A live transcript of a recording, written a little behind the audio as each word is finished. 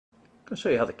going to show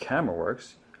you how the camera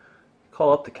works.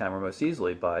 Call up the camera most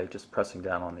easily by just pressing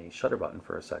down on the shutter button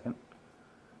for a second.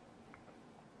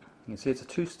 You can see it's a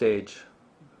two-stage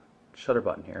shutter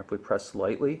button here. If we press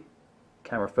lightly,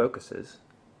 camera focuses.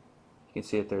 You can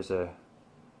see that there's a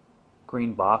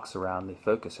green box around the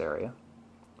focus area.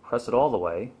 Press it all the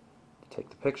way to take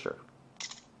the picture.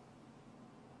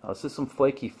 Now, this is some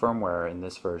flaky firmware in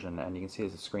this version, and you can see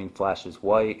as the screen flashes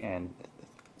white, and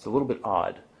it's a little bit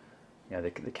odd. You know,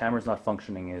 the camera's not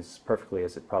functioning as perfectly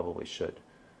as it probably should.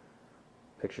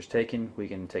 Picture's taken. We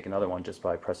can take another one just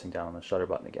by pressing down on the shutter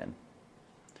button again.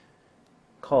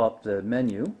 Call up the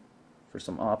menu for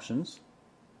some options.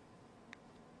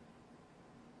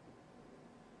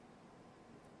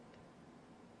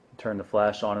 Turn the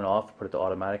flash on and off, put it to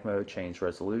automatic mode, change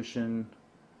resolution,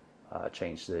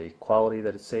 change the quality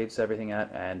that it saves everything at,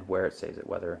 and where it saves it,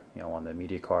 whether on the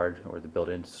media card or the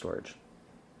built-in storage.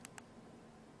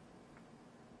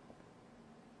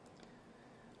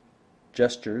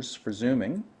 Gestures for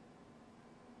zooming,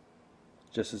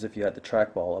 just as if you had the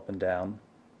trackball up and down,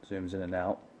 zooms in and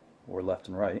out, or left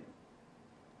and right.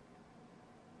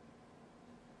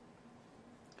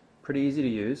 Pretty easy to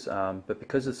use, but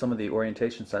because of some of the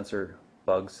orientation sensor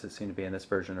bugs that seem to be in this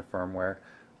version of firmware,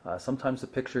 sometimes the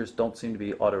pictures don't seem to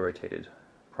be auto-rotated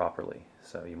properly,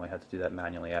 so you might have to do that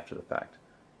manually after the fact.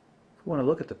 If you want to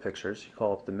look at the pictures, you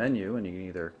call up the menu and you can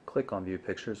either click on View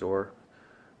Pictures, or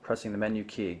pressing the menu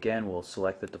key again will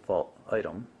select the default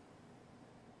item.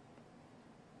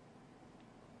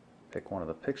 Pick one of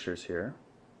the pictures here,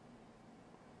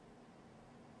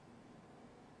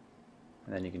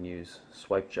 and then you can use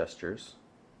swipe gestures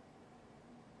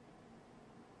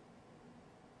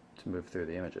to move through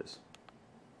the images.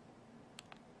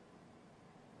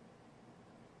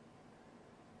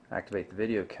 Activate the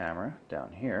video camera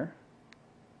down here.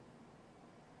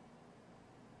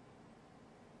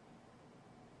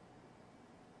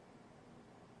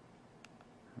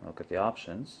 Look at the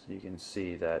options. You can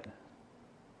see that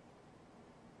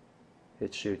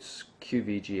it shoots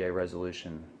QVGA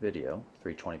resolution video,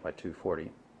 320 by 240.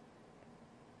 You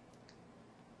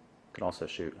can also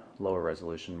shoot lower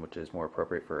resolution, which is more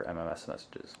appropriate for MMS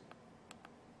messages.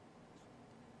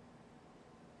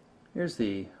 Here's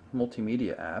the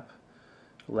multimedia app.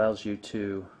 It allows you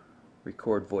to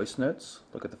record voice notes,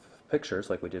 look at the pictures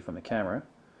like we did from the camera,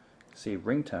 see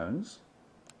ringtones,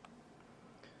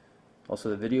 also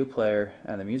the video player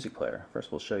and the music player.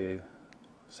 First we'll show you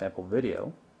sample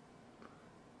video.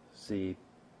 It's the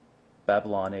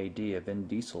Babylon AD, a Vin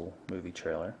Diesel movie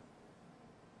trailer.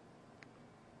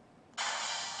 You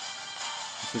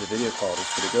see the video quality is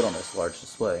pretty good on this large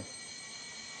display.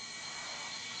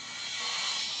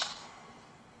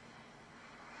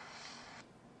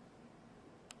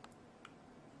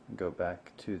 Go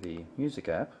back to the music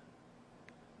app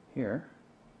here,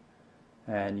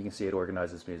 and you can see it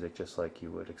organizes music just like you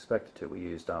would expect it to. We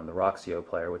used the Roxio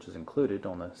player, which is included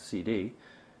on the CD,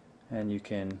 and you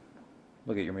can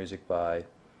look at your music by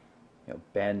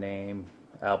band name,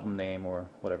 album name, or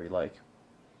whatever you like.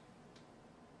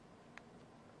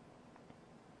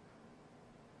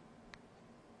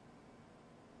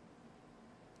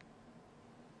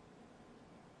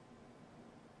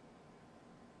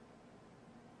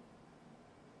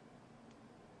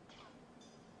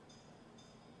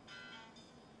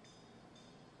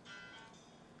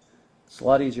 It's a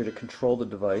lot easier to control the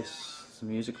device, it's a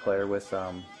music player, with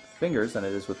fingers than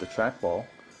it is with the trackball.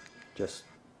 Just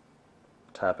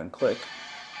tap and click.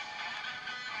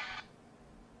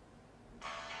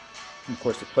 And of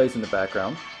course it plays in the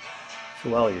background, so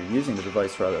while you're using the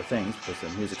device for other things, because the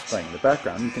music's playing in the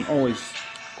background, you can always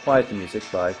quiet the music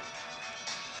by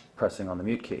pressing on the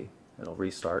mute key. It'll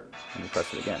restart and you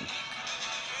press it again.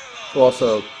 It'll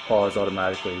also pause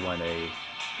automatically when a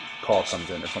call comes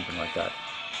in or something like that.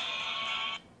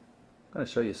 I'm going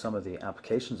to show you some of the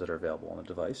applications that are available on the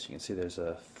device. You can see there's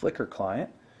a Flickr client.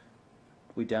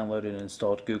 We downloaded and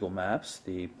installed Google Maps.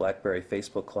 The Blackberry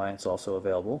Facebook client is also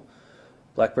available.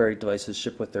 Blackberry devices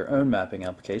ship with their own mapping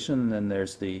application, and then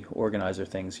there's the organizer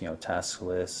things, task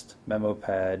list, memo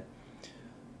pad,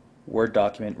 Word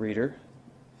document reader.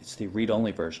 It's the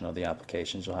read-only version of the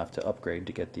applications. You'll have to upgrade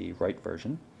to get the right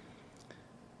version.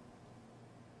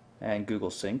 And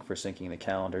Google Sync for syncing the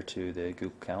calendar to the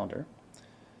Google Calendar.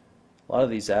 A lot of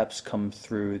these apps come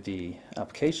through the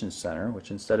Applications Center,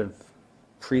 which instead of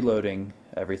preloading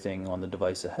everything on the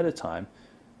device ahead of time,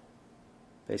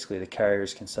 basically the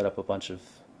carriers can set up a bunch of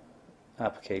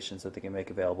applications that they can make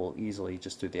available easily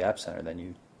just through the App Center. Then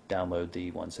you download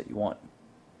the ones that you want.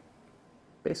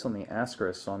 Based on the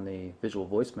asterisk on the visual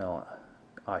voicemail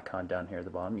icon down here at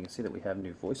the bottom, you can see that we have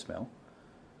new voicemail.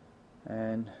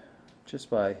 And just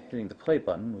by hitting the play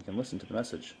button, we can listen to the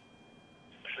message.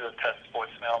 This is a test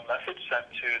voicemail message sent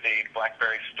to the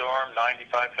Blackberry Storm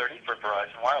 9530 for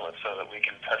Verizon Wireless so that we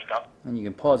can test out. And you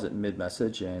can pause it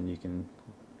mid-message, and you can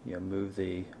move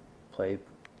the play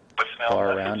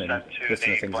bar around and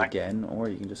listen to things again, or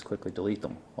you can just quickly delete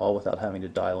them, all without having to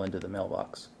dial into the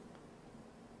mailbox.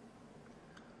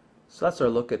 So that's our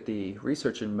look at the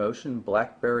Research in Motion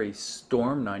Blackberry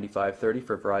Storm 9530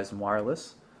 for Verizon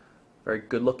Wireless. Very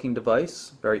good looking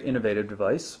device, very innovative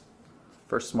device.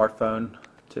 First smartphone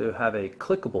to have a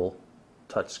clickable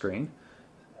touchscreen.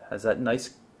 Has that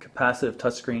nice capacitive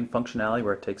touchscreen functionality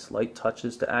where it takes light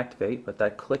touches to activate, but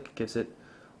that click gives it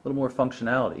a little more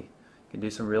functionality. You can do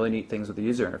some really neat things with the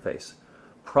user interface.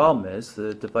 Problem is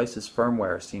the device's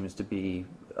firmware seems to be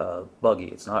buggy.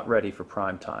 It's not ready for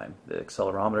prime time. The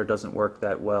accelerometer doesn't work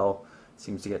that well. It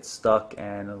seems to get stuck,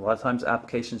 and a lot of times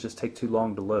applications just take too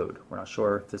long to load. We're not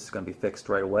sure if this is going to be fixed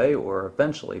right away or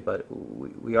eventually, but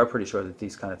we are pretty sure that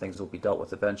these kind of things will be dealt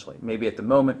with eventually. Maybe at the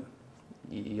moment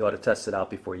you ought to test it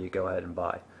out before you go ahead and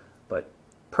buy. But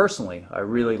personally, I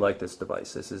really like this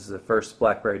device. This is the first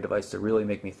BlackBerry device to really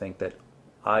make me think that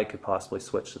I could possibly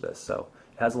switch to this. So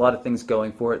it has a lot of things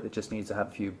going for it. It just needs to have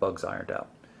a few bugs ironed out.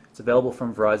 It's available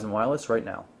from Verizon Wireless right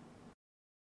now.